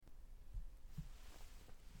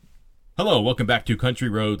Hello, welcome back to Country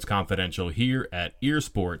Roads Confidential here at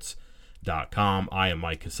earsports.com. I am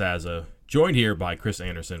Mike Casazza, joined here by Chris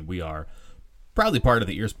Anderson. We are proudly part of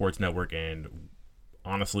the Earsports Network and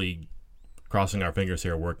honestly crossing our fingers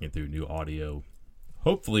here, working through new audio.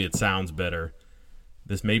 Hopefully it sounds better.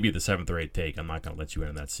 This may be the 7th or 8th take. I'm not going to let you in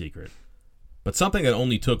on that secret. But something that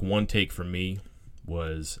only took one take from me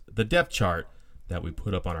was the depth chart that we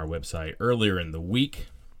put up on our website earlier in the week.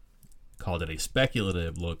 Called it a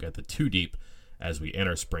speculative look at the two deep as we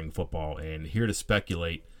enter spring football. And here to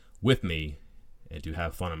speculate with me and to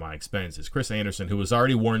have fun at my expense is Chris Anderson, who has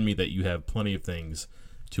already warned me that you have plenty of things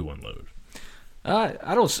to unload. I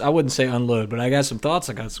wouldn't say unload, but I got some thoughts.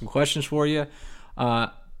 I got some questions for you.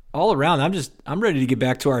 All around, I'm ready to get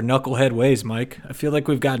back to our knucklehead ways, Mike. I feel like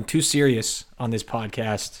we've gotten too serious on this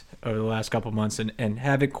podcast over the last couple of months and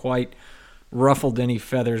haven't quite ruffled any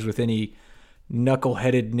feathers with any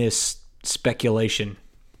knuckleheadedness speculation.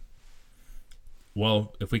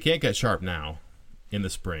 Well, if we can't get sharp now in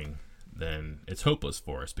the spring, then it's hopeless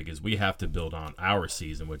for us because we have to build on our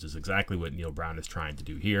season, which is exactly what Neal Brown is trying to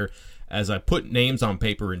do here. As I put names on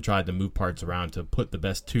paper and tried to move parts around to put the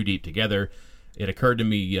best two deep together, it occurred to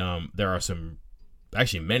me there are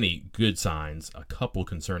many good signs, a couple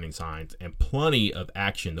concerning signs, and plenty of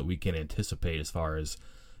action that we can anticipate as far as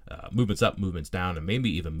movements up, movements down, and maybe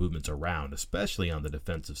even movements around, especially on the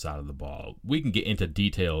defensive side of the ball. We can get into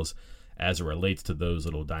details as it relates to those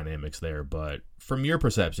little dynamics there, but from your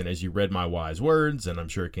perception, as you read my wise words, and I'm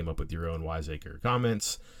sure it came up with your own wiseacre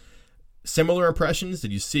comments, similar impressions?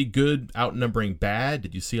 Did you see good outnumbering bad?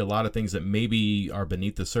 Did you see a lot of things that maybe are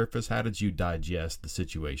beneath the surface? How did you digest the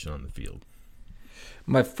situation on the field?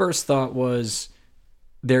 My first thought was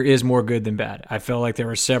there is more good than bad. I felt like there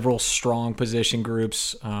were several strong position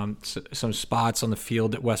groups, some spots on the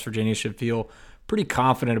field that West Virginia should feel pretty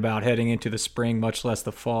confident about heading into the spring, much less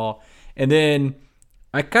the fall. And then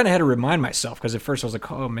I kind of had to remind myself because at first I was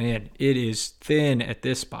like, oh man, it is thin at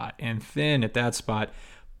this spot and thin at that spot.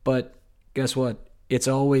 But guess what? It's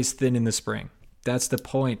always thin in the spring. That's the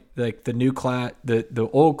point. Like the new class, the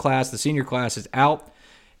old class, the senior class is out,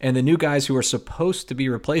 and the new guys who are supposed to be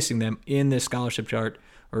replacing them in this scholarship chart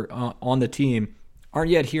or on the team aren't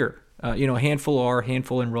yet here. A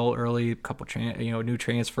handful enroll early, a couple new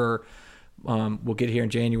transfer. We'll get here in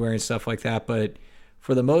January and stuff like that. But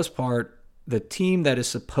for the most part, the team that is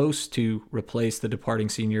supposed to replace the departing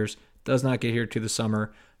seniors does not get here to the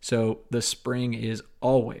summer. So the spring is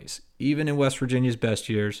always, even in West Virginia's best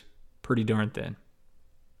years, pretty darn thin.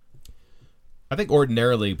 I think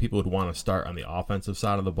ordinarily people would want to start on the offensive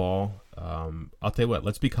side of the ball. I'll tell you what,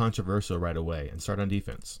 let's be controversial right away and start on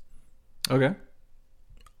defense. Okay.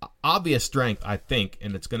 Obvious strength, I think,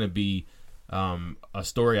 and it's going to be a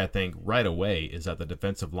story, I think, right away, is that the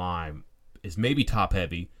defensive line is maybe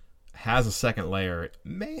top-heavy, has a second layer,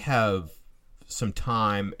 may have some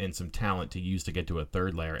time and some talent to use to get to a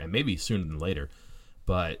third layer, and maybe sooner than later.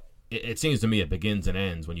 But it seems to me it begins and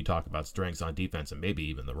ends when you talk about strengths on defense and maybe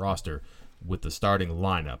even the roster with the starting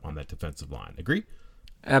lineup on that defensive line. Agree?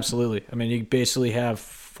 Absolutely. I mean, you basically have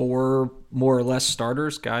 4 more or less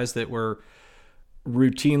starters, guys that were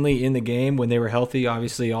routinely in the game when they were healthy.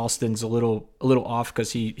 Obviously, Austin's a little off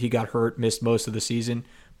because he got hurt, missed most of the season,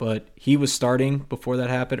 but he was starting before that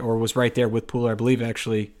happened or was right there with Pooler. I believe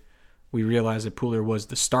actually we realized that Pooler was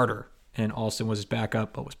the starter and Austin was his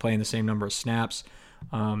backup but was playing the same number of snaps.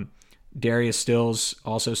 Darius Stills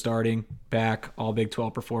also starting back, all Big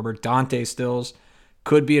 12 performer. Dante Stills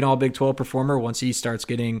could be an all Big 12 performer once he starts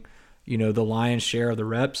getting, the lion's share of the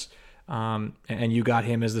reps. And you got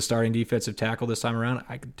him as the starting defensive tackle this time around.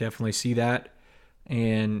 I could definitely see that.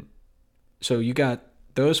 And so you got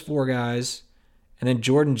those 4 guys, and then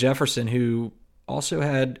Jordan Jefferson, who also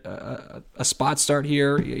had a spot start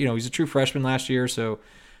here. He's a true freshman last year, so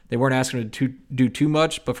they weren't asking him to do too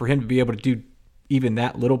much, but for him to be able to do even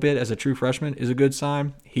that little bit as a true freshman is a good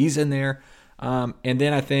sign. He's in there. And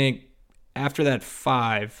then I think after that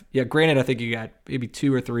 5, granted, I think you got maybe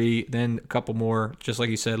 2 or 3, then a couple more, just like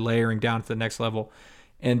you said, layering down to the next level.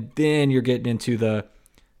 And then you're getting into the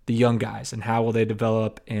young guys and how will they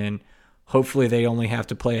develop, and hopefully they only have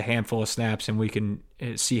to play a handful of snaps and we can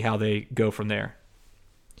see how they go from there.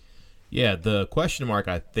 Yeah, the question mark,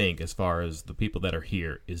 I think, as far as the people that are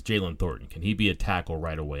here, is Jalen Thornton. Can he be a tackle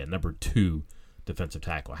right away, a number 2 defensive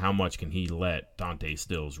tackle? How much can he let Dante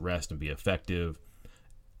Stills rest and be effective?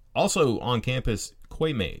 Also on campus,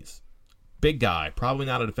 Quay Mays. Big guy, probably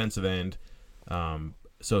not a defensive end.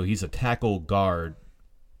 So he's a tackle guard.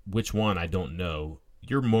 Which one, I don't know.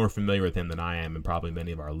 You're more familiar with him than I am, and probably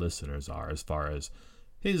many of our listeners are, as far as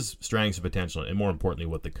his strengths and potential, and more importantly,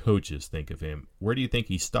 what the coaches think of him. Where do you think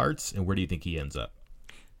he starts, and where do you think he ends up?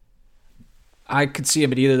 I could see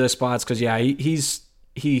him at either of those spots because, yeah,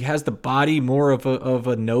 he has the body more of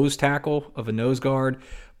a nose tackle, of a nose guard,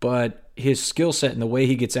 but his skill set and the way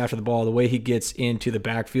he gets after the ball, the way he gets into the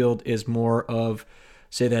backfield is more of,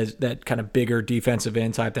 say, that kind of bigger defensive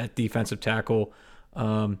end type, that defensive tackle.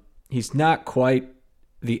 He's not quite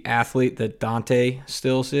the athlete that Dante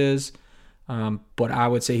Stills is, but I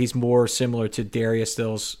would say he's more similar to Darius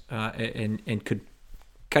Stills and could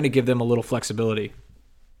kind of give them a little flexibility.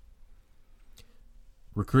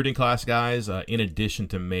 Recruiting class guys, in addition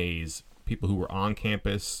to Mays, people who were on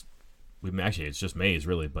campus, actually it's just Mays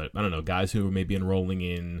really, but I don't know, guys who may be enrolling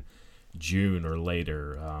in June or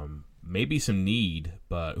later, maybe some need,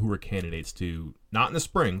 but who were candidates to, not in the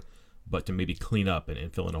spring, but to maybe clean up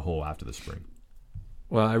and fill in a hole after the spring.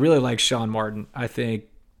 Well, I really like Sean Martin. I think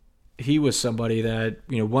he was somebody that,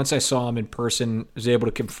 once I saw him in person, was able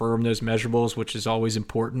to confirm those measurables, which is always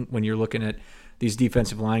important when you're looking at these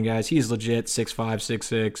defensive line guys. He's legit 6'5",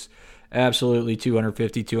 6'6", absolutely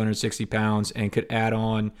 250, 260 pounds, and could add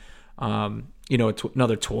on,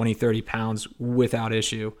 another 20, 30 pounds without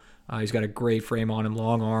issue. He's got a great frame on him,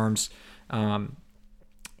 long arms.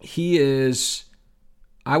 He is,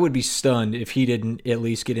 I would be stunned if he didn't at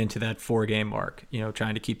least get into that 4-game mark,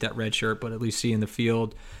 trying to keep that red shirt, but at least see in the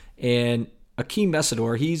field. And Akeem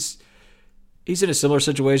Mesidor, he's in a similar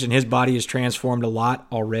situation. His body has transformed a lot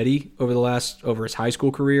already over his high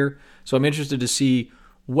school career. So I'm interested to see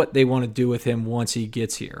what they want to do with him once he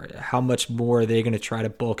gets here. How much more are they going to try to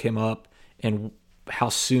bulk him up, and how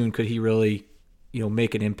soon could he really,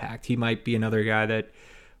 make an impact? He might be another guy that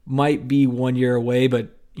might be 1 year away,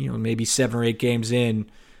 but maybe 7 or 8 games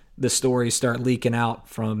in, the stories start leaking out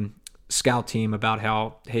from scout team about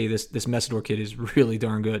how, hey, this Mesidor kid is really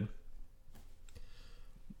darn good.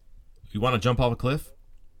 You want to jump off a cliff?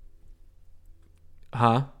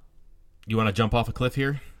 Huh? You want to jump off a cliff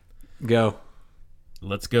here? Go.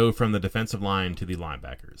 Let's go from the defensive line to the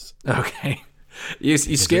linebackers. Okay. You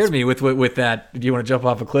scared me with that. Do you want to jump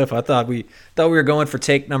off a cliff? I thought we were going for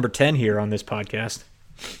take number 10 here on this podcast.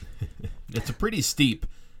 It's a pretty steep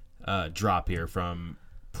drop here from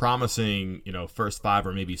promising, first 5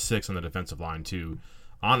 or maybe 6 on the defensive line to,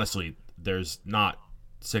 honestly, there's not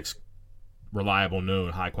 6 reliable,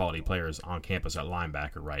 known, high-quality players on campus at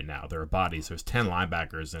linebacker right now. There are bodies. There's 10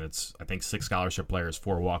 linebackers, and it's, I think, 6 scholarship players,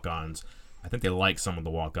 4 walk-ons. I think they like some of the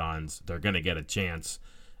walk-ons. They're going to get a chance,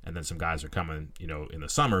 and then some guys are coming, in the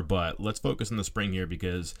summer. But let's focus in the spring here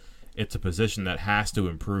because it's a position that has to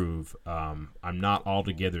improve. I'm not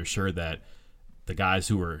altogether sure that the guys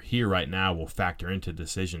who are here right now will factor into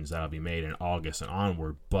decisions that will be made in August and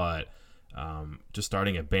onward, but just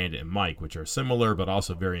starting at Bandit and Mike, which are similar but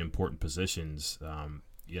also very important positions.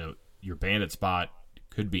 Your Bandit spot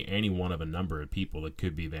could be any one of a number of people. It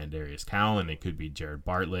could be Vandarius Cowan. It could be Jared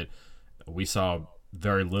Bartlett. We saw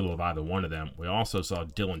very little of either one of them. We also saw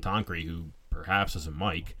Dylan Tonkery, who perhaps is a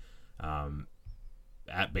Mike,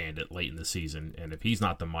 at Bandit late in the season. And if he's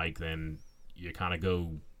not the Mike, then you kind of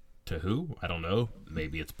go to who? I don't know.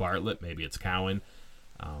 Maybe it's Bartlett. Maybe it's Cowan.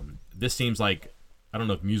 This seems like, I don't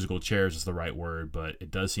know if musical chairs is the right word, but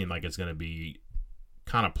it does seem like it's going to be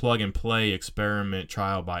kind of plug and play, experiment,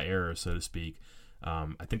 trial by error, so to speak.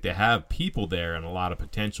 I think they have people there and a lot of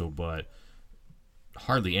potential, but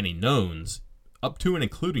hardly any knowns, up to and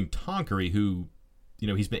including Tonkery, who,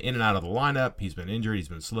 he's been in and out of the lineup. He's been injured. He's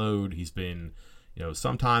been slowed. He's been,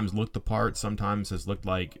 sometimes looked the part, sometimes has looked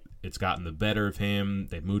like it's gotten the better of him.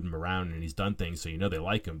 They've moved him around and he's done things, so they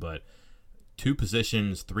like him. But 2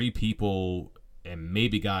 positions, 3 people, and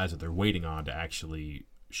maybe guys that they're waiting on to actually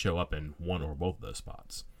show up in one or both of those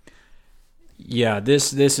spots. Yeah,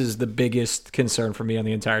 this is the biggest concern for me on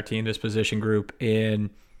the entire team, this position group.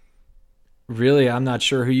 And really, I'm not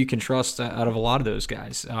sure who you can trust out of a lot of those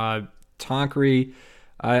guys. Tonkery,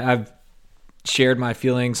 I've shared my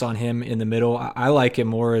feelings on him in the middle. I like him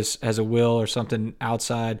more as a will or something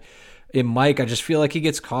outside. In Mike, I just feel like he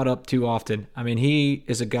gets caught up too often. I mean, he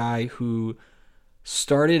is a guy who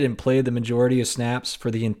started and played the majority of snaps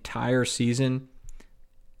for the entire season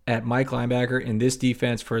at Mike linebacker in this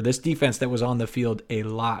defense, for this defense that was on the field a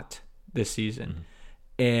lot this season. Mm-hmm.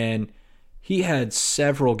 And he had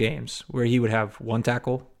several games where he would have 1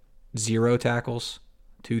 tackle, 0 tackles,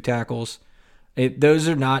 2 tackles. Those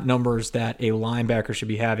are not numbers that a linebacker should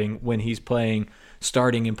be having when he's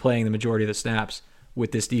starting and playing the majority of the snaps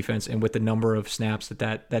with this defense and with the number of snaps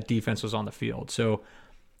that defense was on the field. So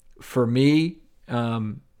for me,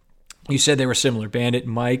 you said they were similar, Bandit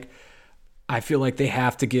and Mike. I feel like they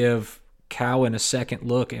have to give Cowan a second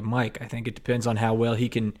look at Mike. I think it depends on how well he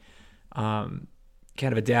can kind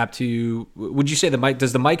of adapt to. Would you say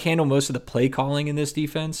does the Mike handle most of the play calling in this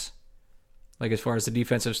defense? Like as far as the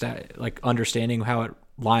defensive like understanding how it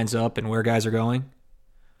lines up and where guys are going?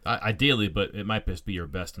 Ideally, but it might just be your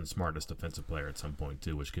best and smartest defensive player at some point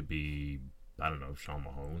too, which could be, I don't know, Sean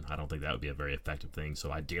Mahone. I don't think that would be a very effective thing.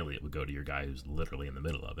 So ideally, it would go to your guy who's literally in the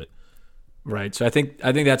middle of it. Right. So I think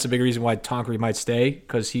that's a big reason why Tonkery might stay,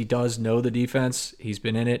 because he does know the defense. He's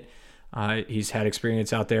been in it. He's had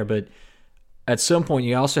experience out there. But at some point,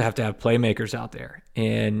 you also have to have playmakers out there.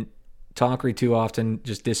 And Tonkery too often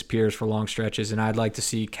just disappears for long stretches. And I'd like to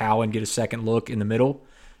see Cowan get a second look in the middle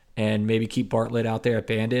and maybe keep Bartlett out there at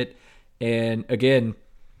Bandit. And again,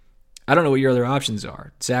 I don't know what your other options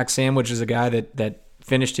are. Zach Sandwich is a guy that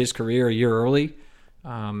finished his career a year early.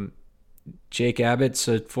 Jake Abbott's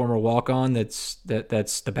a former walk-on that's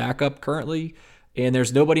the backup currently. And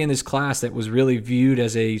there's nobody in this class that was really viewed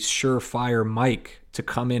as a surefire Mike to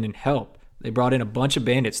come in and help. They brought in a bunch of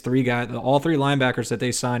bandits. All three linebackers that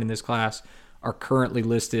they signed in this class are currently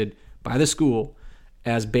listed by the school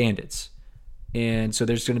as bandits. And so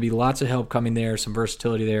there's going to be lots of help coming there, some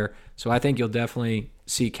versatility there. So I think you'll definitely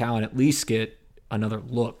see Cowan at least get another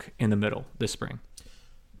look in the middle this spring.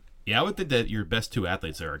 Yeah, I would think that your best two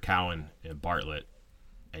athletes there are Cowan and Bartlett.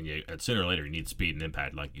 And sooner or later, you need speed and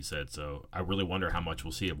impact, like you said. So I really wonder how much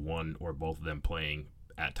we'll see of one or both of them playing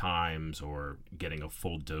at times or getting a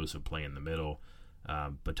full dose of play in the middle.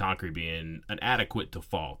 But Tonkery being an adequate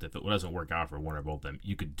default. If it doesn't work out for one or both of them,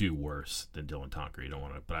 you could do worse than Dylan Tonkery. You don't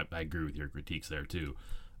want to, but I agree with your critiques there too.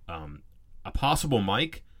 A possible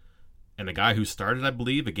Mike, and a guy who started, I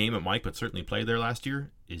believe, a game at Mike, but certainly played there last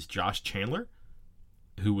year, is Josh Chandler,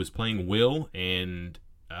 who was playing Will, and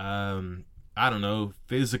I don't know,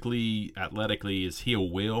 physically, athletically, is he a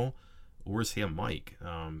Will or is he a Mike?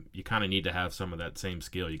 You kind of need to have some of that same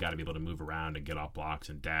skill. You got to be able to move around and get off blocks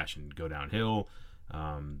and dash and go downhill.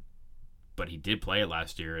 But he did play it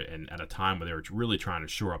last year, and at a time where they were really trying to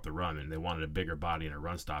shore up the run, and they wanted a bigger body and a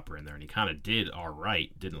run stopper in there, and he kind of did all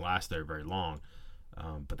right. Didn't last there very long,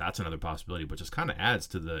 but that's another possibility. But just kind of adds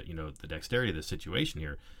to the the dexterity of the situation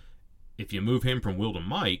here. If you move him from Will to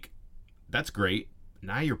Mike, that's great.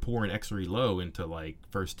 Now you're pouring X3 low into like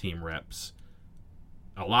first team reps,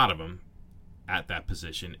 a lot of them at that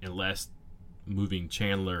position, unless moving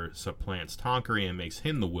Chandler supplants Tonkery and makes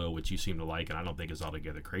him the Will, which you seem to like, and I don't think is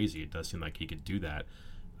altogether crazy. It does seem like he could do that.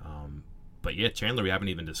 But yeah, Chandler we haven't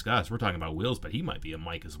even discussed. We're talking about Wills, but he might be a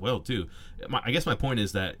Mike as well too. I guess my point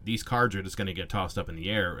is that these cards are just going to get tossed up in the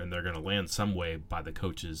air, and they're going to land some way by the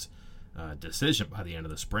coach's decision by the end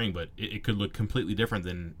of the spring, but it could look completely different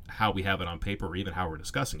than how we have it on paper or even how we're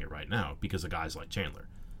discussing it right now because of guys like Chandler.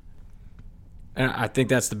 And I think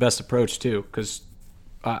that's the best approach too, because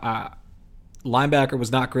linebacker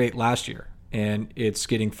was not great last year, and it's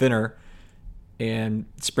getting thinner, and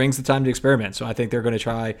spring's the time to experiment. So I think they're going to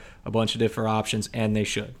try a bunch of different options, and they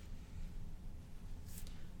should.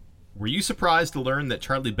 Were you surprised to learn that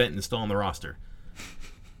Charlie Benton is still on the roster?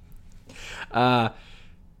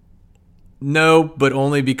 No, but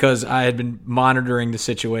only because I had been monitoring the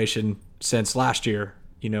situation since last year,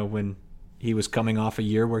 when he was coming off a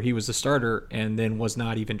year where he was the starter and then was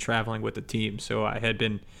not even traveling with the team. So I had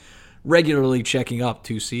been regularly checking up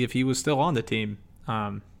to see if he was still on the team,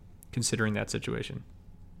 considering that situation.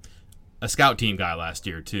 A scout team guy last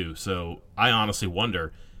year, too. So I honestly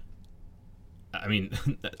wonder. I mean,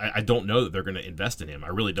 I don't know that they're going to invest in him. I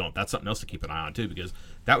really don't. That's something else to keep an eye on, too, because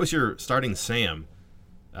that was your starting Sam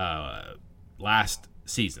last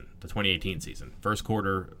season, the 2018 season. First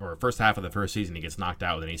quarter or first half of the first season, he gets knocked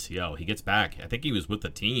out with an ACL. He gets back. I think he was with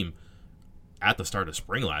the team at the start of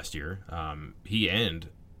spring last year. He and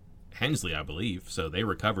Hensley, I believe. So they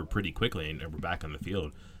recovered pretty quickly and were back on the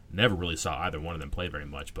field. Never really saw either one of them play very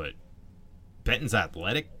much, but Benton's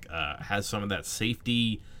athletic, has some of that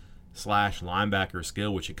safety / linebacker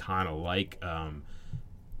skill, which you kind of like.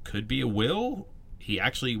 Could be a Will. He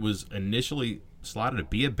actually was initially slotted to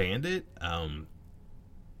be a bandit.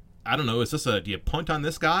 I don't know. Is this do you punt on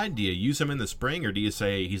this guy? Do you use him in the spring, or do you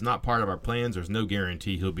say he's not part of our plans? There's no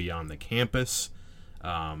guarantee he'll be on the campus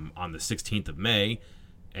on the 16th of May,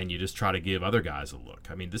 and you just try to give other guys a look.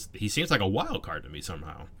 I mean, he seems like a wild card to me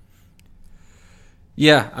somehow.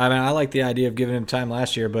 Yeah, I mean, I like the idea of giving him time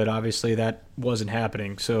last year, but obviously that wasn't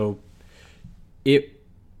happening. So I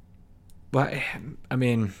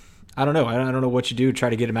mean, I don't know. I don't know what you do. Try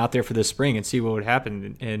to get him out there for this spring and see what would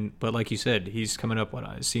happen. But like you said, he's coming up on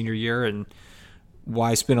his senior year, and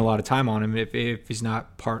why spend a lot of time on him if he's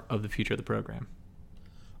not part of the future of the program?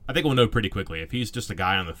 I think we'll know pretty quickly. If he's just a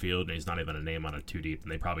guy on the field and he's not even a name on a two deep, then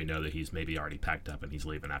they probably know that he's maybe already packed up and he's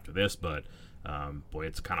leaving after this. But, boy,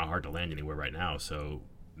 it's kind of hard to land anywhere right now. So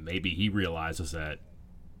maybe he realizes that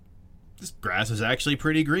this grass is actually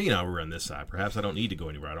pretty green over on this side. Perhaps I don't need to go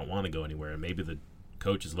anywhere. I don't want to go anywhere. And maybe the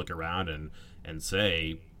coaches look around and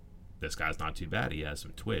say, this guy's not too bad. He has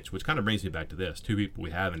some twitch, which kind of brings me back to this. Two people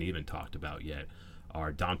we haven't even talked about yet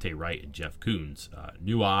are Dante Wright and Jeff Coons.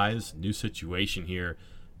 New eyes, new situation here.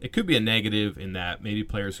 It could be a negative in that maybe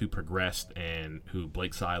players who progressed and who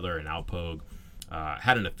Blake Seiler and Alpogue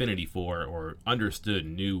had an affinity for or understood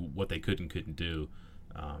and knew what they could and couldn't do.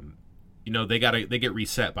 They get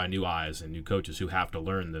reset by new eyes and new coaches who have to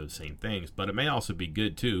learn those same things. But it may also be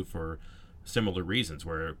good too for similar reasons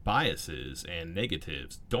where biases and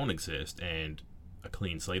negatives don't exist, and a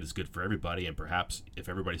clean slate is good for everybody. And perhaps if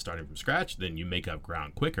everybody's starting from scratch, then you make up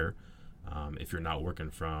ground quicker. If you're not working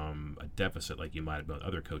from a deficit like you might have with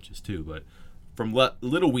other coaches too. But from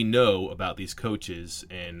little we know about these coaches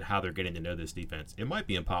and how they're getting to know this defense, it might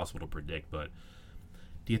be impossible to predict. But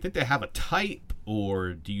do you think they have a type,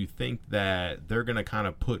 or do you think that they're going to kind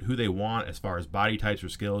of put who they want as far as body types or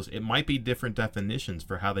skills? It might be different definitions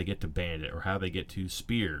for how they get to bandit or how they get to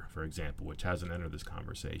spear, for example, which hasn't entered this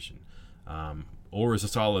conversation. Or is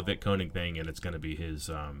this all a Vic Koenig thing and it's going to be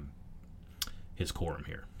his quorum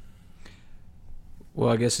here? Well,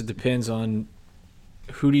 I guess it depends on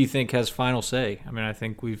who do you think has final say. I mean, I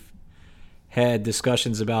think we've had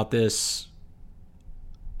discussions about this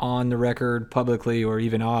on the record, publicly, or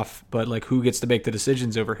even off, but like who gets to make the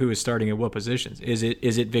decisions over who is starting at what positions? Is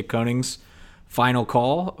it Vic Koenig's final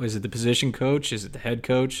call? Is it the position coach? Is it the head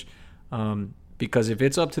coach? Because if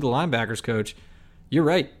it's up to the linebackers coach, you're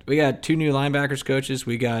right. We got 2 new linebackers coaches.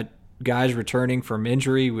 We got guys returning from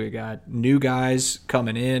injury. We got new guys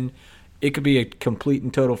coming in. It could be a complete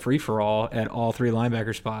and total free-for-all at all 3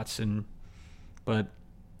 linebacker spots, but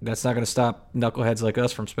that's not going to stop knuckleheads like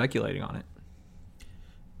us from speculating on it.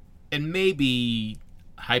 And maybe,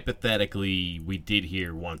 hypothetically, we did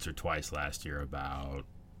hear once or twice last year about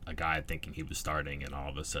a guy thinking he was starting and all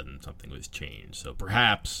of a sudden something was changed. So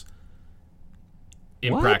perhaps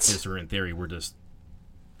in practice or in theory, we're just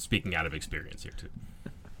speaking out of experience here too.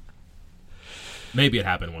 Maybe it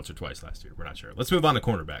happened once or twice last year. We're not sure. Let's move on to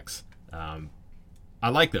cornerbacks. I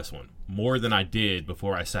like this one more than I did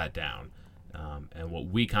before I sat down. And what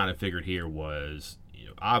we kind of figured here was,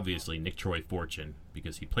 obviously Nick Troy Fortune,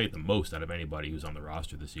 because he played the most out of anybody who's on the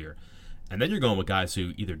roster this year. And then you're going with guys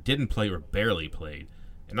who either didn't play or barely played.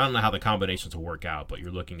 And I don't know how the combinations will work out, but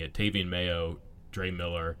you're looking at Tavion Mayo, Dre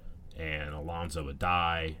Miller, and Alonzo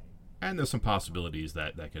Adai. And there's some possibilities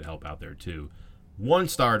that could help out there too. One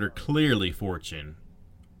starter, clearly Fortune.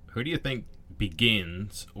 Who do you think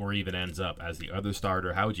begins or even ends up as the other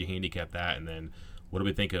starter? How would you handicap that? And then what do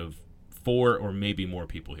we think of 4 or maybe more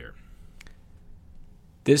people here?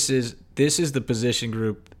 This is the position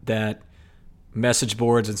group that message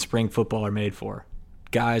boards and spring football are made for.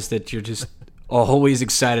 Guys that you're just always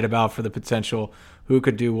excited about for the potential, who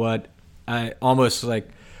could do what. I almost like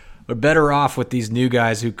we're better off with these new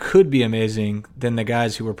guys who could be amazing than the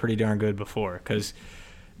guys who were pretty darn good before. Because,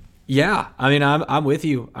 yeah, I mean, I'm with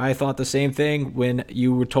you. I thought the same thing when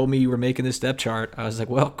you told me you were making this depth chart. I was like,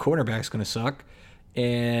 well, cornerback's going to suck.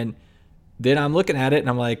 And then I'm looking at it, and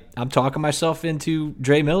I'm like, I'm talking myself into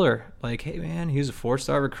Dre Miller. Like, hey, man, he was a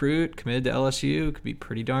 4-star recruit, committed to LSU, could be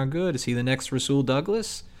pretty darn good. Is he the next Rasul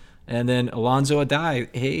Douglas? And then Alonzo Adai,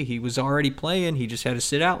 hey, he was already playing. He just had to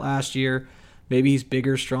sit out last year. Maybe he's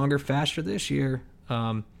bigger, stronger, faster this year.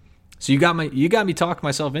 So you got me talking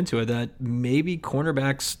myself into it that maybe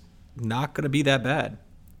cornerback's not going to be that bad.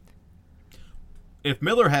 If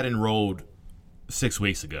Miller had enrolled 6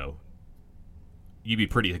 weeks ago, you'd be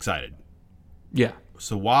pretty excited. Yeah.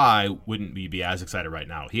 So why wouldn't we be as excited right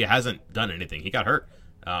now? He hasn't done anything. He got hurt.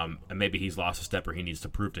 And maybe he's lost a step or he needs to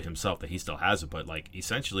prove to himself that he still has it. But,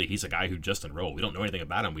 essentially, he's a guy who just enrolled. We don't know anything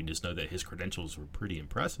about him. We just know that his credentials were pretty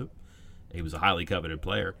impressive. He was a highly coveted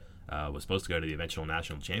player, was supposed to go to the eventual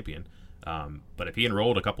national champion. But if he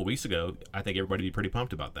enrolled a couple weeks ago, I think everybody would be pretty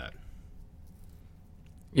pumped about that.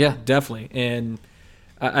 Yeah, definitely. And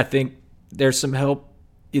I think there's some help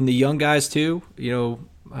in the young guys, too.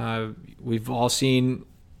 We've all seen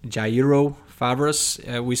Jairo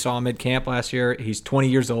Favres. We saw him at camp last year. He's 20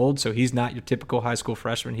 years old, so he's not your typical high school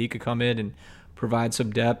freshman. He could come in and provide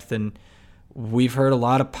some depth. And we've heard a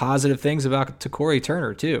lot of positive things about Takori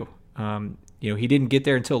Turner, too. He didn't get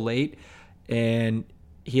there until late, and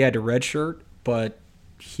he had to redshirt, but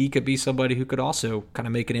he could be somebody who could also kind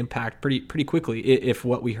of make an impact pretty quickly if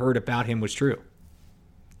what we heard about him was true.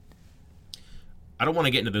 I don't want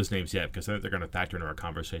to get into those names yet because I think they're going to factor into our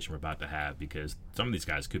conversation we're about to have, because some of these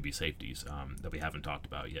guys could be safeties that we haven't talked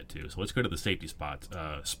about yet too. So let's go to the safety spots.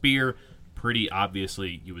 Spear, pretty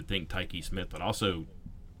obviously you would think Tyke Smith, but also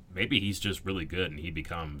maybe he's just really good and he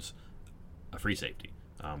becomes a free safety,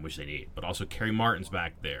 which they need. But also Kerry Martin's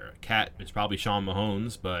back there. Cat, it's probably Sean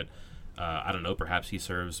Mahomes, but I don't know, perhaps he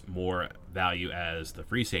serves more value as the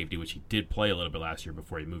free safety, which he did play a little bit last year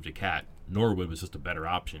before he moved to Cat. Norwood was just a better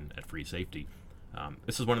option at free safety.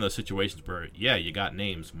 This is one of those situations where, yeah, you got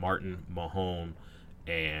names, Martin, Mahomes,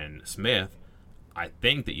 and Smith. I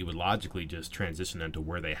think that you would logically just transition them to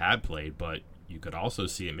where they had played, but you could also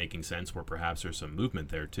see it making sense where perhaps there's some movement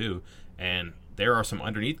there too. And there are some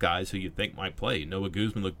underneath guys who you think might play. Noah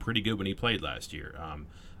Guzman looked pretty good when he played last year.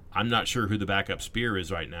 I'm not sure who the backup Spear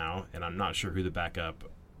is right now, and I'm not sure who the backup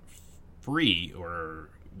free or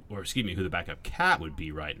who the backup Cat would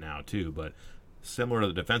be right now too. But similar to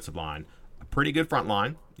the defensive line, a pretty good front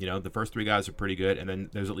line. You know, the first three guys are pretty good, and then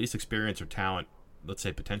there's at least experience or talent, let's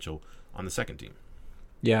say potential, on the second team.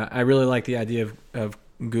 Yeah, I really like the idea of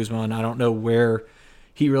Guzman. I don't know where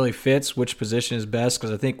he really fits, which position is best,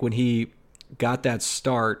 because I think when he got that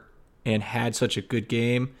start and had such a good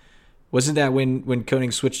game, wasn't that when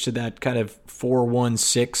Koenig switched to that kind of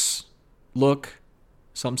 4-1-6 look,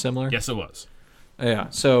 something similar? Yes, it was. Yeah,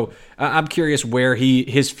 so I'm curious where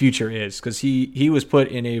his future is, because he was put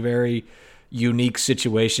in a very unique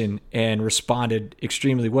situation and responded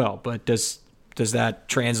extremely well. But does that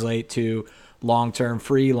translate to long-term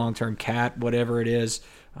free, long-term Cat, whatever it is?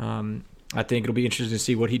 I think it'll be interesting to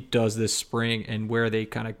see what he does this spring and where they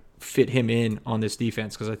kind of fit him in on this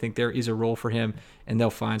defense, because I think there is a role for him and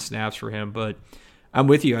they'll find snaps for him. But I'm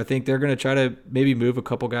with you. I think they're going to try to maybe move a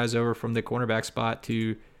couple guys over from the cornerback spot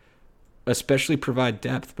to especially provide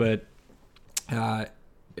depth. But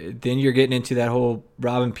then you're getting into that whole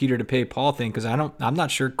robbing Peter to pay Paul thing, because I'm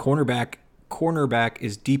not sure cornerback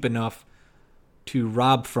is deep enough to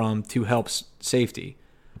rob from to help safety.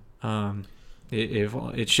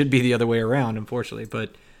 It should be the other way around, unfortunately.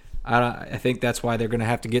 But I think that's why they're going to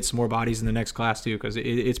have to get some more bodies in the next class too, because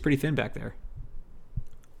it's pretty thin back there.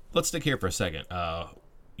 Let's stick here for a second.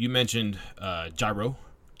 You mentioned Jaido,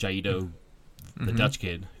 the Dutch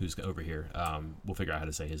kid who's over here. We'll figure out how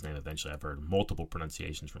to say his name eventually. I've heard multiple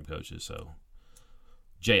pronunciations from coaches, so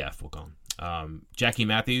JF we'll call him. Jackie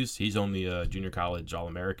Matthews, he's only a junior college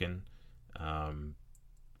All-American.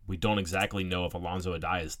 We don't exactly know if Alonzo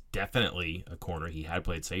Adai is definitely a corner. He had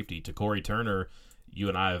played safety. To Corey Turner, you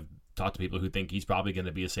and I have talked to people who think he's probably going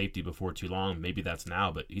to be a safety before too long. Maybe that's now,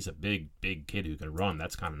 but he's a big kid who can run.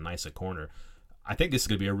 That's kind of nice at corner. I think this is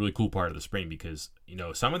going to be a really cool part of the spring, because, you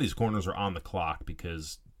know, some of these corners are on the clock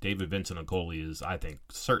because David Vincent Okoli is, I think,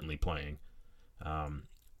 certainly playing.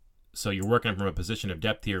 So you're working from a position of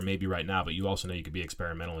depth here maybe right now, but you also know you could be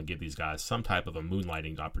experimental and give these guys some type of a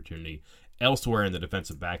moonlighting opportunity elsewhere in the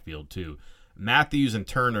defensive backfield too. Matthews and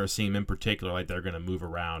Turner seem in particular like they're going to move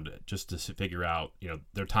around just to figure out, you know,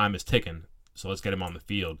 their time is ticking, so let's get them on the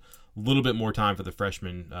field. A little bit more time for the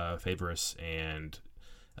freshman Favoris, and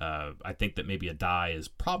I think that maybe Adai is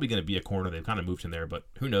probably going to be a corner. They've kind of moved him there, but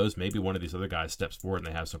who knows? Maybe one of these other guys steps forward and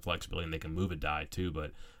they have some flexibility and they can move Adai too.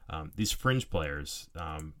 But these fringe players,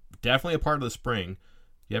 definitely a part of the spring. Do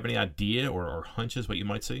you have any idea or hunches what you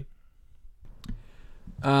might see?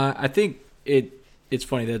 I think it's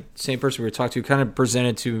funny that same person we were talking to kind of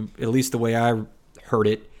presented to, at least the way I heard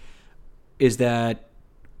it, is that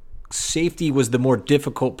safety was the more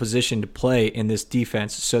difficult position to play in this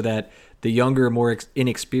defense, so that the younger, more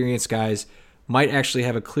inexperienced guys might actually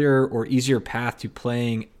have a clearer or easier path to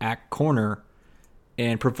playing at corner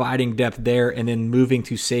and providing depth there and then moving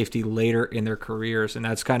to safety later in their careers. And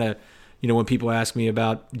that's kind of, you know, when people ask me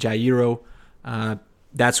about Jairo,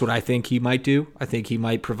 that's what I think he might do. I think he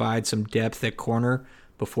might provide some depth at corner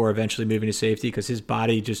before eventually moving to safety, because his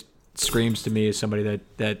body just screams to me as somebody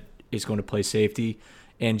that is going to play safety.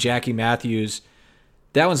 And Jackie Matthews,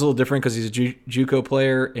 that one's a little different because he's a JUCO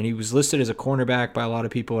player, and he was listed as a cornerback by a lot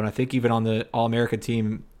of people. And I think even on the All-American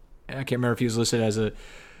team, I can't remember if he was listed as a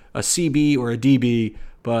CB or a DB,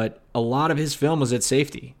 but a lot of his film was at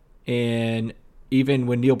safety. And even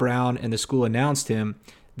when Neil Brown and the school announced him,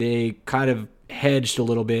 they kind of hedged a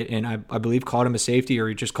little bit, and I believe called him a safety, or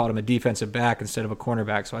he just called him a defensive back instead of a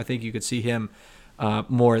cornerback. So I think you could see him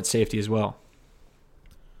more at safety as well.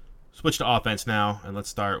 Switch to offense now, and let's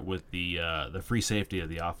start with the free safety of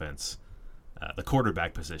the offense, the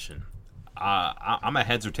quarterback position. I'm a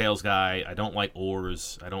heads or tails guy. I don't like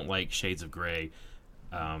oars. I don't like shades of gray.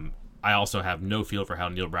 I also have no feel for how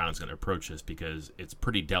Neil Brown is going to approach this because it's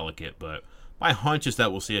pretty delicate, but my hunch is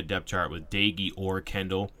that we'll see a depth chart with Daigie or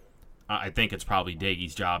Kendall. I think it's probably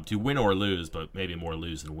Daigie's job to win or lose, but maybe more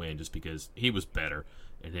lose than win, just because he was better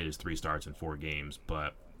and hit his 3 starts in 4 games.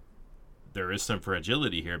 But there is some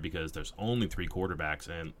fragility here because there's only 3 quarterbacks,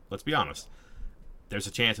 and let's be honest, there's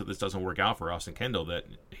a chance that this doesn't work out for Austin Kendall, that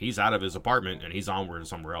he's out of his apartment and he's onward to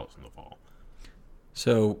somewhere else in the fall.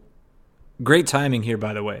 So, great timing here,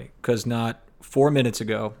 by the way, because not 4 minutes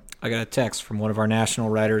ago, I got a text from one of our national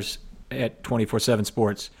writers at 24/7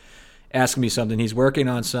 Sports asking me something. He's working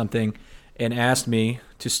on something and asked me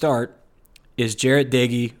to start, is Jarret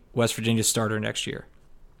Doege West Virginia's starter next year?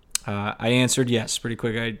 I answered yes pretty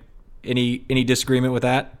quick. Any disagreement with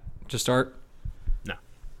that to start? No.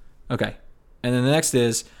 Okay. And then the next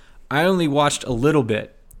is, I only watched a little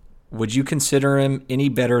bit. Would you consider him any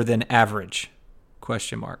better than average? ?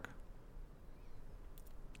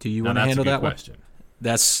 Do you want to handle that question. One?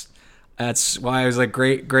 That's why I was like,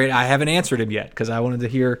 great. I haven't answered him yet because I wanted to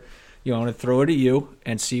hear, I want to throw it at you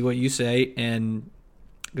and see what you say. And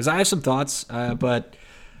because I have some thoughts, but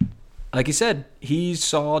like you said, he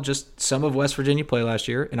saw just some of West Virginia play last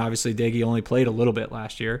year. And obviously Doege only played a little bit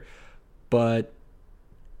last year,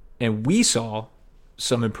 and we saw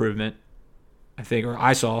some improvement, I think, or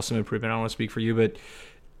I saw some improvement. I don't want to speak for you, but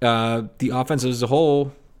the offense as a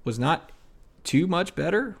whole was not too much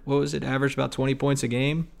better. What was it? Averaged about 20 points a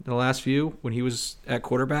game in the last few when he was at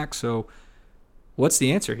quarterback. So what's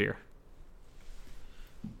the answer here?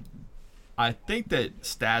 I think that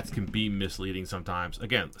stats can be misleading sometimes.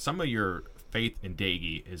 Again, some of your faith in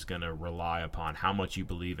Doege is going to rely upon how much you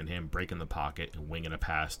believe in him breaking the pocket and winging a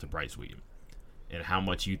pass to Bryce Weedham, and how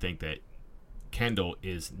much you think that Kendall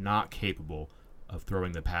is not capable of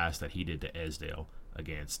throwing the pass that he did to Esdale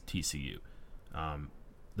against TCU.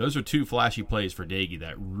 Those are 2 flashy plays for Doege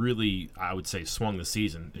that really, I would say, swung the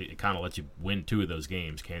season. It kind of lets you win 2 of those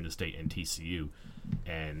games, Kansas State and TCU,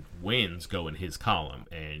 and wins go in his column,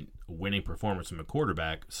 and a winning performance from a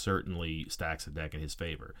quarterback certainly stacks the deck in his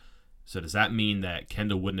favor. So does that mean that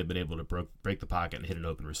Kendall wouldn't have been able to break the pocket and hit an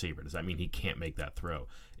open receiver? Does that mean he can't make that throw?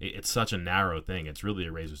 It's such a narrow thing. It's really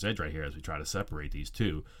a razor's edge right here as we try to separate these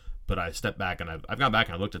two. But I stepped back and I've gone back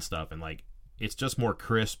and I looked at stuff, and like, it's just more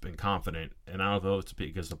crisp and confident. And I don't know if it's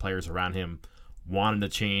because the players around him wanted to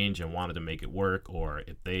change and wanted to make it work, or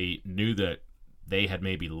if they knew that they had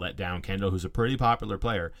maybe let down Kendall, who's a pretty popular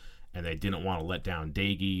player, and they didn't want to let down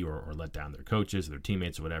Doege or let down their coaches, their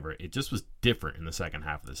teammates, or whatever. It just was different in the second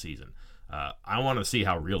half of the season. I want to see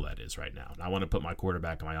how real that is right now. And I want to put my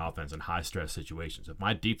quarterback and my offense in high-stress situations. If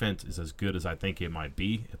my defense is as good as I think it might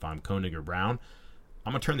be, if I'm Koenig or Brown,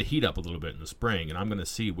 I'm going to turn the heat up a little bit in the spring, and I'm going to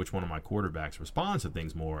see which one of my quarterbacks responds to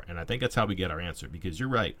things more. And I think that's how we get our answer, because you're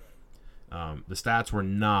right. The stats were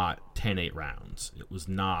not 10-8 rounds. It was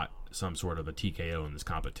not some sort of a TKO in this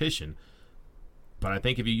competition. But I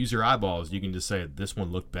think if you use your eyeballs, you can just say this one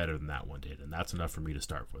looked better than that one did, and that's enough for me to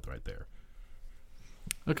start with right there.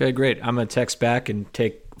 Okay, great. I'm going to text back and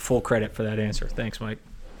take full credit for that answer. Thanks, Mike.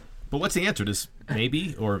 But what's the answer? Does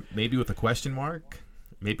maybe, or maybe with a question mark?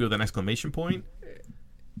 Maybe with an exclamation point?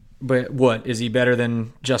 But what? Is he better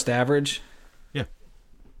than just average? Yeah.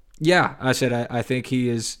 Yeah, I said I think he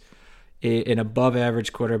is an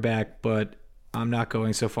above-average quarterback, but I'm not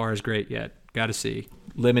going so far as great yet. Got to see.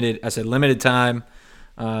 Limited time,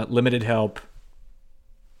 limited help.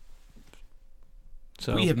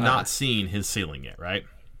 So we have not seen his ceiling yet, right?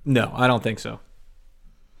 No, I don't think so.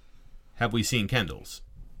 Have we seen Kendall's?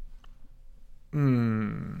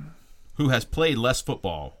 Who has played less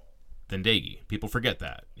football than Doege. People forget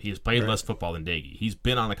that. He has played less football than Doege. He's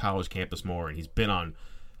been on the college campus more, and he's been on,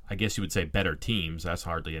 I guess you would say, better teams. That's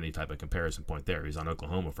hardly any type of comparison point there. He's on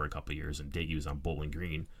Oklahoma for a couple of years, and Doege was on Bowling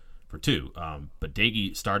Green for 2. But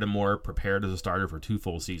Doege started more, prepared as a starter for 2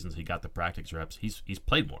 full seasons. He got the practice reps. He's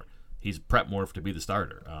played more. He's prepped more to be the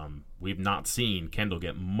starter. We've not seen Kendall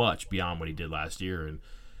get much beyond what he did last year, and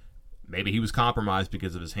maybe he was compromised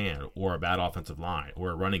because of his hand, or a bad offensive line, or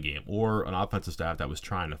a running game, or an offensive staff that was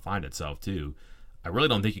trying to find itself too. I really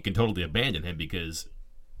don't think you can totally abandon him, because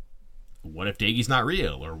what if Doege's not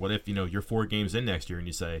real? Or what if, you're 4 games in next year and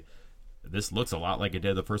you say, this looks a lot like it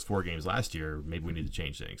did the first 4 games last year, maybe we need to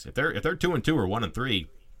change things. If they're 2-2 or 1-3,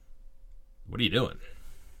 what are you doing?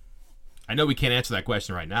 I know we can't answer that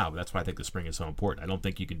question right now, but that's why I think the spring is so important. I don't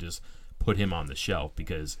think you can just put him on the shelf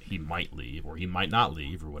because he might leave or he might not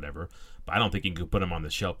leave or whatever. But I don't think you can put him on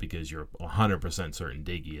the shelf because you're 100% certain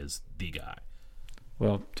Doege is the guy.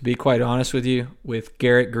 Well, to be quite honest with you, with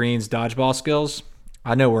Garrett Green's dodgeball skills,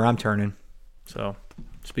 I know where I'm turning. So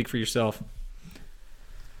speak for yourself.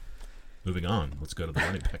 Moving on. Let's go to the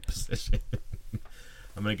running back position.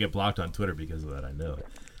 I'm going to get blocked on Twitter because of that. I know it.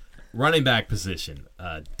 running back position,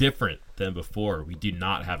 different than before. We do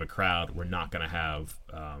not have a crowd. We're not going to have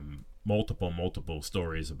multiple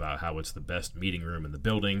stories about how it's the best meeting room in the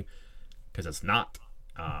building, because it's not.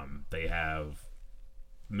 They have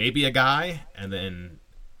maybe a guy, and then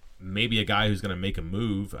maybe a guy who's going to make a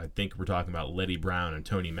move. I think we're talking about Letty Brown and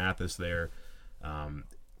Tony Mathis there.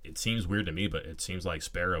 It seems weird to me, but it seems like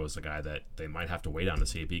Sparrow is the guy that they might have to wait on to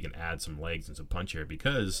see if he can add some legs and some punch here,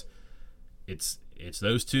 because it's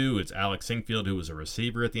those two. It's Alex Sinkfield, who was a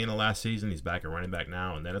receiver at the end of last season. He's back at running back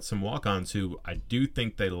now. And then it's some walk-ons who I do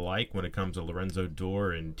think they like when it comes to Lorenzo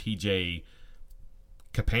Dorr and TJ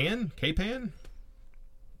Capan?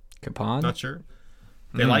 Not sure.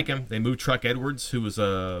 They like him. They moved Truck Edwards, who was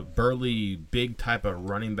a burly, big type of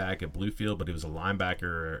running back at Bluefield, but he was a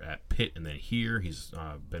linebacker at Pitt and then here. He's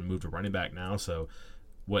been moved to running back now. So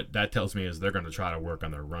what that tells me is they're going to try to work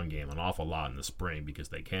on their run game an awful lot in the spring, because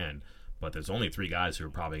they can. But there's only 3 guys who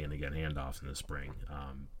are probably going to get handoffs in the spring.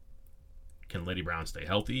 Can Letty Brown stay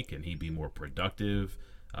healthy? Can he be more productive?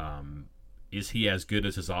 Is he as good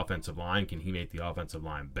as his offensive line? Can he make the offensive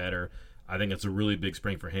line better? I think it's a really big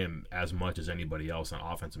spring for him, as much as anybody else on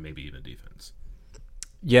offense and maybe even defense.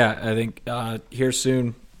 Yeah, I think here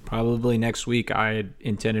soon, probably next week, I had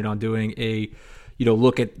intended on doing a,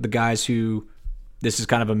 look at the guys who this is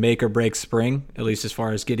kind of a make or break spring, at least as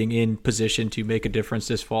far as getting in position to make a difference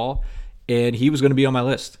this fall. And he was going to be on my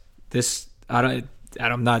list.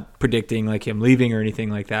 I'm not predicting like him leaving or anything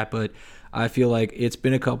like that, but I feel like it's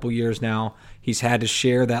been a couple years now. He's had to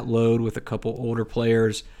share that load with a couple older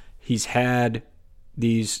players. He's had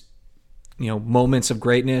these, moments of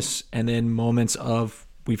greatness and then moments of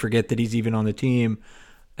we forget that he's even on the team.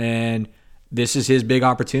 And this is his big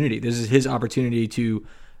opportunity. This is his opportunity to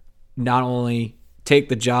not only take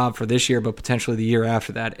the job for this year, but potentially the year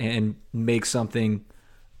after that and make something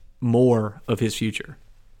more of his future.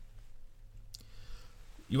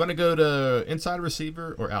 You want to go to inside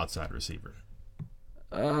receiver or outside receiver?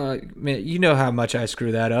 Man, you know how much I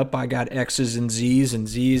screw that up. I got X's and Z's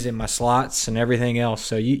in my slots and everything else.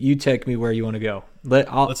 So you take me where you want to go.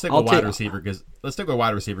 Let's stick with wide receiver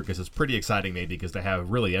because it's pretty exciting, maybe because they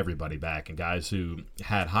have really everybody back and guys who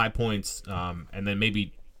had high points, and then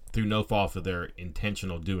maybe through no fault of their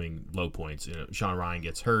intentional doing low points. Sean Ryan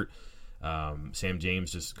gets hurt. Sam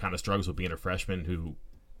James just kind of struggles with being a freshman who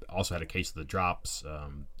also had a case of the drops.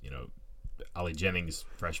 Ollie Jennings,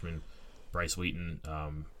 freshman. Bryce Wheaton,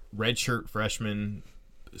 redshirt freshman,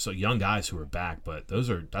 so young guys who are back, but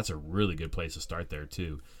that's a really good place to start there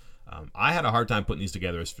too. I had a hard time putting these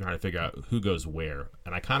together, trying to figure out who goes where,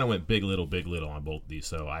 and I kind of went big little on both of these.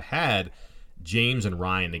 So I had James and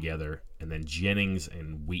Ryan together, and then Jennings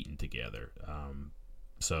and Wheaton together.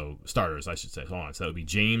 So starters, I should say. Hold on, so that would be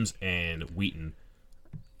James and Wheaton.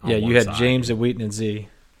 Yeah, you had James and Wheaton and Z.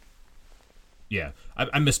 Yeah,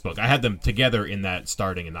 I misspoke. I had them together in that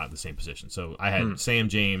starting and not in the same position. So I had Sam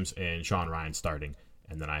James and Sean Ryan starting,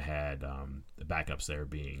 and then I had the backups there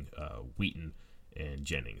being Wheaton and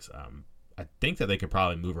Jennings. I think that they could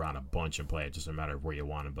probably move around a bunch and play it, just a matter of where you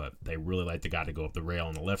want them, but they really like the guy to go up the rail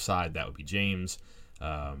on the left side. That would be James.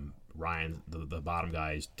 Ryan, the bottom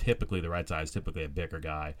guy, is typically the right side, is typically a bigger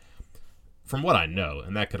guy. From what I know,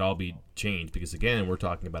 and that could all be changed because, again, we're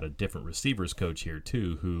talking about a different receivers coach here,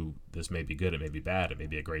 too, who this may be good, it may be bad, it may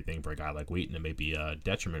be a great thing for a guy like Wheaton, it may be a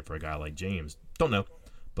detriment for a guy like James. Don't know,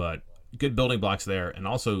 but good building blocks there, and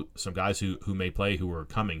also some guys who may play who are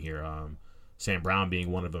coming here. Sam Brown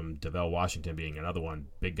being one of them, DeVell Washington being another one,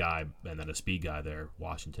 big guy, and then a speed guy there,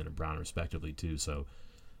 Washington and Brown respectively, too. So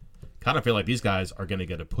kind of feel like these guys are going to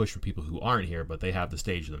get a push from people who aren't here, but they have the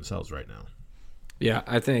stage themselves right now. Yeah,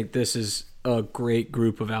 I think this is a great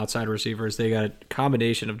group of outside receivers. They got a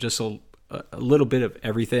combination of just a little bit of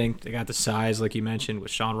everything. They got the size, like you mentioned,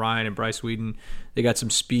 with Sean Ryan and Bryce Wheaton. They got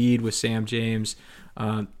some speed with Sam James.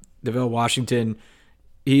 DeVell Washington,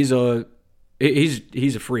 he's a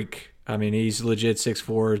freak. I mean, he's legit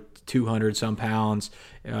 6'4", 200-some pounds,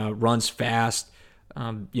 runs fast.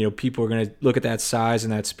 People are going to look at that size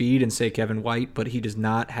and that speed and say Kevin White, but he does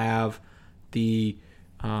not have the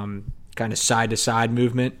kind of side-to-side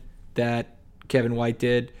movement that Kevin White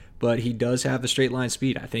did, but he does have the straight line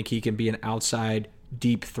speed. I think he can be an outside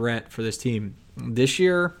deep threat for this team. This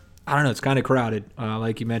year, I don't know, it's kind of crowded.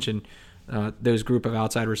 Like you mentioned, those group of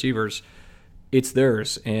outside receivers, it's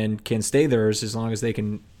theirs and can stay theirs as long as they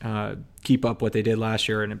can keep up what they did last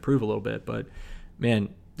year and improve a little bit. But,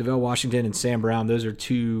 man, DeVell Washington and Sam Brown, those are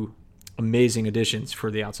two amazing additions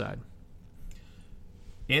for the outside.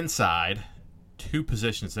 Inside, two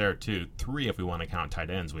positions there too. Three if we want to count tight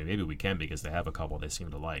ends. Maybe we can because they have a couple they seem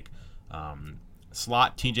to like.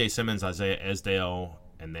 Slot, TJ Simmons, Isaiah Esdale,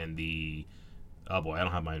 and then oh boy, I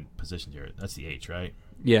don't have my positions here. That's the H, right?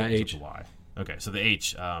 Yeah, It's H. a Y. Okay, so the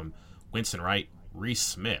H, Winston Wright, Reese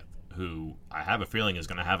Smith, who I have a feeling is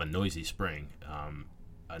going to have a noisy spring.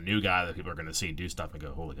 A new guy that people are going to see do stuff and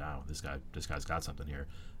go, holy cow, this guy's got something here.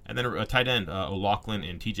 And then a tight end, O'Loughlin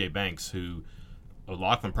and T.J. Banks, who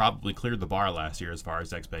O'Loughlin probably cleared the bar last year as far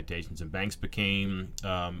as expectations, and Banks became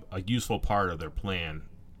a useful part of their plan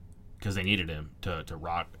because they needed him to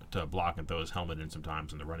block and throw his helmet in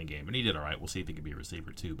sometimes in the running game, and he did all right. We'll see if he can be a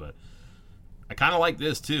receiver too, but I kind of like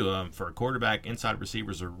this too. For a quarterback, inside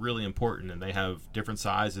receivers are really important, and they have different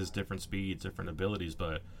sizes, different speeds, different abilities,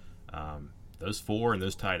 but those four and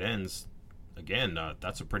those tight ends, again,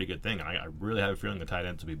 that's a pretty good thing, and I really have a feeling the tight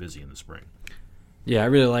ends will be busy in the spring. Yeah, I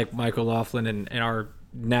really like Michael Laughlin, and our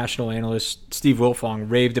national analyst Steve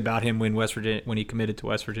Wilfong raved about him when he committed to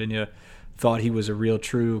West Virginia. Thought he was a real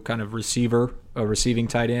true kind of receiver, a receiving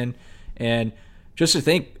tight end. And just to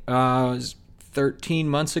think, 13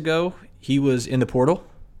 months ago, he was in the portal,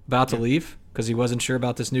 about to leave because he wasn't sure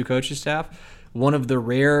about this new coaching staff. One of the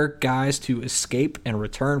rare guys to escape and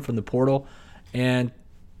return from the portal, and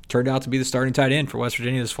turned out to be the starting tight end for West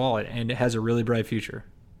Virginia this fall, and it has a really bright future.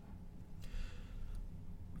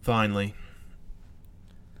 Finally,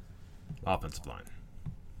 offensive line.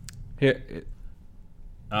 Here,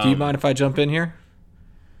 do you mind if I jump in here?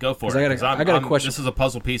 Go for it. I got a question. This is a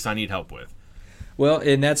puzzle piece I need help with. Well,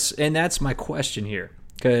 and that's my question here,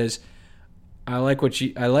 because I like what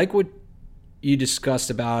you discussed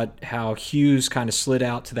about how Hughes kind of slid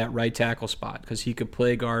out to that right tackle spot because he could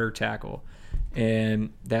play guard or tackle,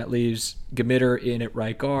 and that leaves Gmitter in at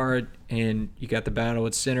right guard, and you got the battle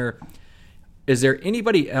at center. Is there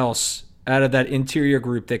anybody else out of that interior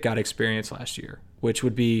group that got experience last year, which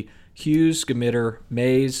would be Hughes, Gmitter,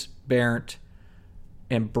 Mays, Barrett,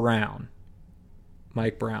 and Brown,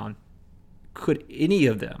 Mike Brown? Could any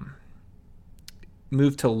of them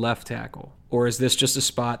move to left tackle, or is this just a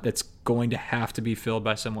spot that's going to have to be filled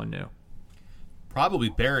by someone new? Probably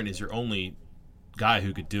Barrett is your only guy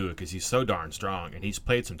who could do it because he's so darn strong, and he's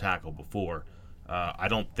played some tackle before. I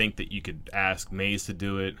don't think that you could ask Mays to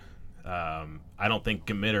do it. I don't think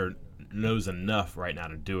Gmitter knows enough right now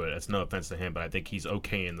to do it. That's no offense to him, but I think he's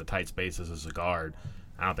okay in the tight spaces as a guard.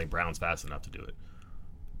 I don't think Brown's fast enough to do it.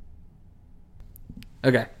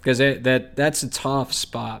 Okay, because that's a tough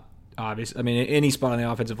spot, obviously. I mean, any spot on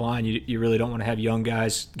the offensive line, you really don't want to have young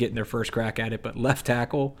guys getting their first crack at it. But left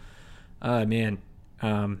tackle, that's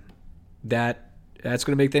going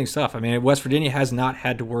to make things tough. I mean, West Virginia has not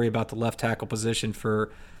had to worry about the left tackle position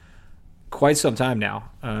for quite some time now.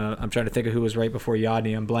 I'm trying to think of who was right before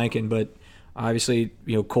Yodny. I'm blanking, but obviously,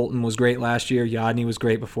 Colton was great last year. Yodny was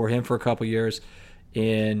great before him for a couple years,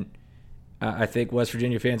 and I think West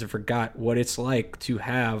Virginia fans have forgot what it's like to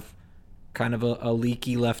have kind of a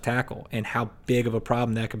leaky left tackle and how big of a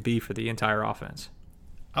problem that could be for the entire offense.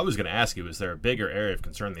 I was going to ask you, is there a bigger area of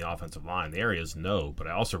concern in the offensive line? The area is no, but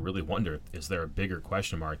I also really wonder, is there a bigger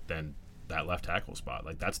question mark than that left tackle spot?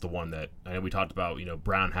 Like, that's the one that, I know we talked about,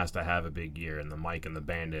 Brown has to have a big year, and the Mike and the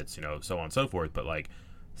Bandits, so on and so forth, but like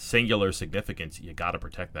singular significance, you got to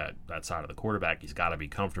protect that side of the quarterback. He's got to be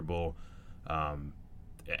comfortable.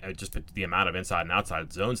 Just the amount of inside and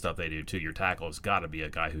outside zone stuff they do too. Your tackle has got to be a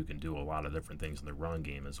guy who can do a lot of different things in the run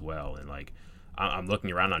game as well. And like, I'm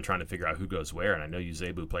looking around, I'm trying to figure out who goes where. And I know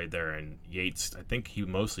Uzebu played there, and Yates, I think he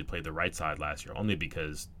mostly played the right side last year, only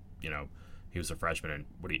because he was a freshman, and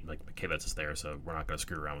McKivitz is there, so we're not going to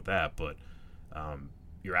screw around with that. But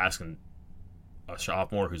you're asking a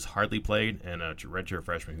sophomore who's hardly played and a redshirt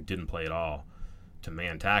freshman who didn't play at all to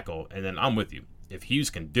man tackle. And then I'm with you. If Hughes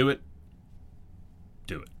can do it,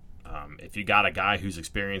 do it. If you got a guy who's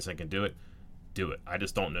experienced and can do it, do it. I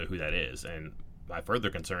just don't know who that is. And my further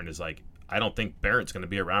concern is, like, I don't think Barrett's going to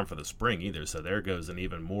be around for the spring either. So there goes an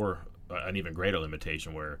even greater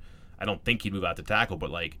limitation where I don't think he'd move out to tackle, but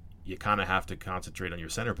like, you kind of have to concentrate on your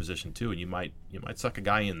center position too, and you might suck a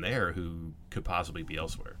guy in there who could possibly be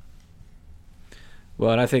elsewhere.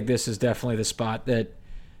 Well, and I think this is definitely the spot that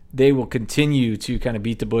they will continue to kind of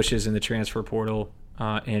beat the bushes in the transfer portal,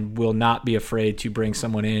 and will not be afraid to bring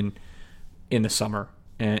someone in the summer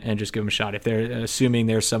and just give them a shot. If they're assuming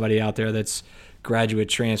there's somebody out there that's graduate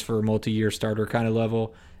transfer, multi-year starter kind of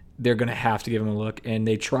level, they're going to have to give them a look. And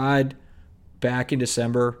they tried back in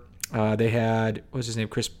December. They had, what's his name,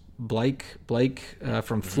 Chris Blake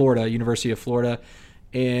from Florida, University of Florida,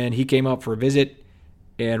 and he came up for a visit.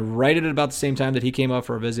 And right at about the same time that he came up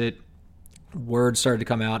for a visit, word started to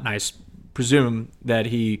come out, and I presume that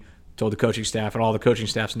he told the coaching staff, and all the coaching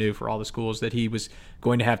staffs knew for all the schools, that he was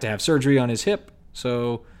going to have surgery on his hip.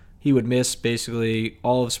 So he would miss basically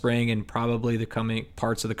all of spring and probably the coming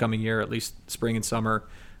parts of the coming year, at least spring and summer.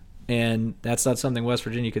 And that's not something West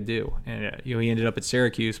Virginia could do. And he ended up at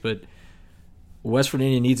Syracuse, but West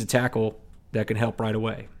Virginia needs a tackle that can help right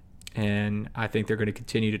away. And I think they're going to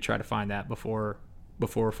continue to try to find that before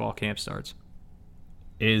fall camp starts.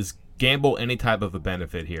 Is Gamble any type of a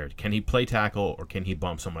benefit here? Can he play tackle, or can he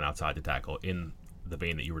bump someone outside to tackle in the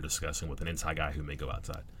vein that you were discussing with an inside guy who may go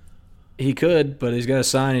outside? He could, but he's got to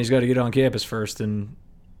sign and he's got to get on campus first, and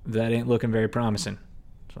that ain't looking very promising.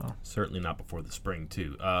 So certainly not before the spring,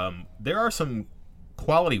 too. There are some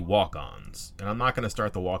quality walk-ons, and I'm not going to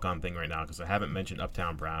start the walk-on thing right now because I haven't mentioned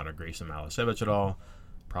Uptown Brown or Grayson Malasevich at all.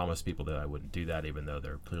 Promised people that I wouldn't do that, even though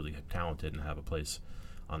they're clearly talented and have a place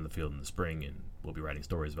on the field in the spring, and we'll be writing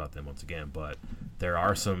stories about them once again. But there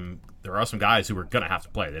are some guys who are going to have to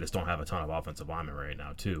play. They just don't have a ton of offensive linemen right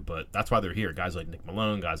now, too. But that's why they're here. Guys like Nick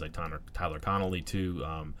Malone, guys like Tyler Connolly, too.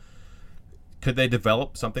 Could they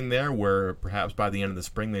develop something there where perhaps by the end of the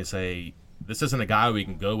spring they say, this isn't a guy we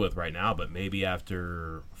can go with right now, but maybe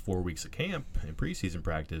after 4 weeks of camp and preseason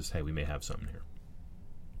practice, hey, we may have something here?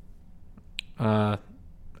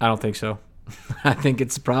 I don't think so. I think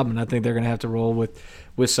it's a problem. I think they're going to have to roll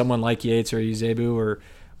with someone like Yates or Uzebu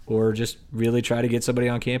or just really try to get somebody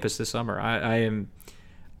on campus this summer.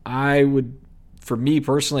 I would, for me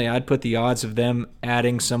personally, I'd put the odds of them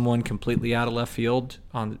adding someone completely out of left field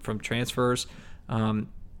from transfers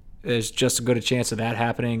as just as good a chance of that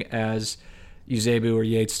happening as Uzebu or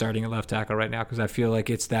Yates starting at left tackle right now, because I feel like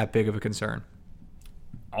it's that big of a concern.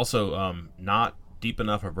 Also, not deep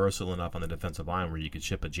enough or versatile enough on the defensive line where you could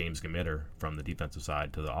ship a James Gamitter from the defensive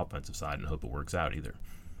side to the offensive side and hope it works out either.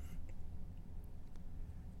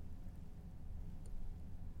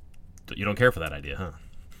 You don't care for that idea, huh?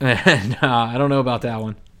 No, I don't know about that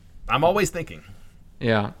one. I'm always thinking.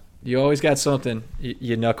 Yeah, you always got something,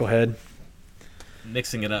 you knucklehead.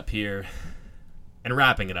 Mixing it up here and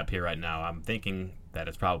wrapping it up here right now, I'm thinking that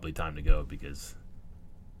it's probably time to go because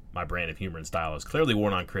my brand of humor and style is clearly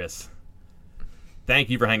worn on Chris.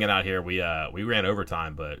 Thank you for hanging out here. We ran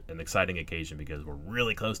overtime, but an exciting occasion because we're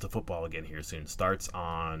really close to football again here soon. Starts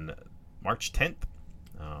on March 10th,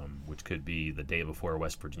 which could be the day before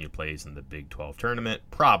West Virginia plays in the Big 12 tournament,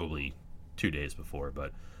 probably 2 days before,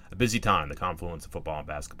 but a busy time, the confluence of football and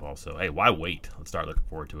basketball. So, hey, why wait? Let's start looking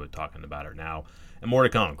forward to it, talking about it now. And more to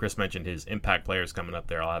come. Chris mentioned his impact players coming up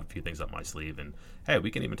there. I'll have a few things up my sleeve. And, hey,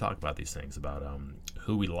 we can even talk about these things, about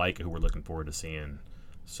who we like, who we're looking forward to seeing,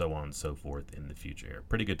 so on and so forth in the future.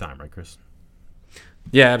 Pretty good time, right, Chris?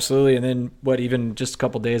 Yeah, absolutely. And then even just a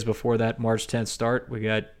couple days before that March 10th start, we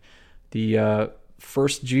got the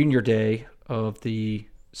first junior day of the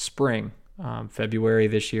spring. February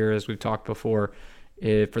this year, as we've talked before,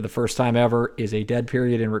 for the first time ever, is a dead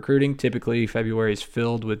period in recruiting. Typically, February is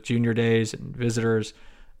filled with junior days and visitors,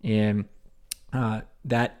 and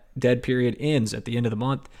that dead period ends at the end of the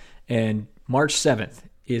month. And March 7th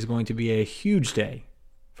is going to be a huge day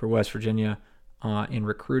for West Virginia in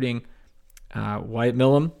recruiting. Wyatt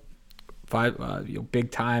Millam,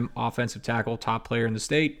 big-time offensive tackle, top player in the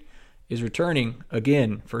state, is returning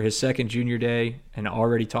again for his second junior day and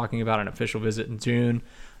already talking about an official visit in June.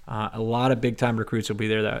 A lot of big-time recruits will be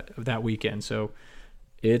there that weekend. So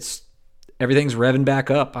everything's revving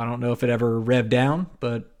back up. I don't know if it ever revved down,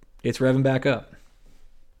 but it's revving back up.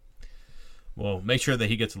 Well, make sure that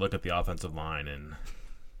he gets a look at the offensive line and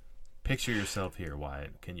picture yourself here,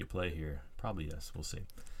 Wyatt. Can you play here? Probably yes. We'll see.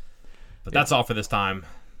 But that's all for this time.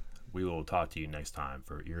 We will talk to you next time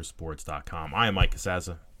for earsports.com. I am Mike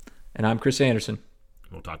Casazza. And I'm Chris Anderson.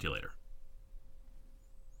 We'll talk to you later.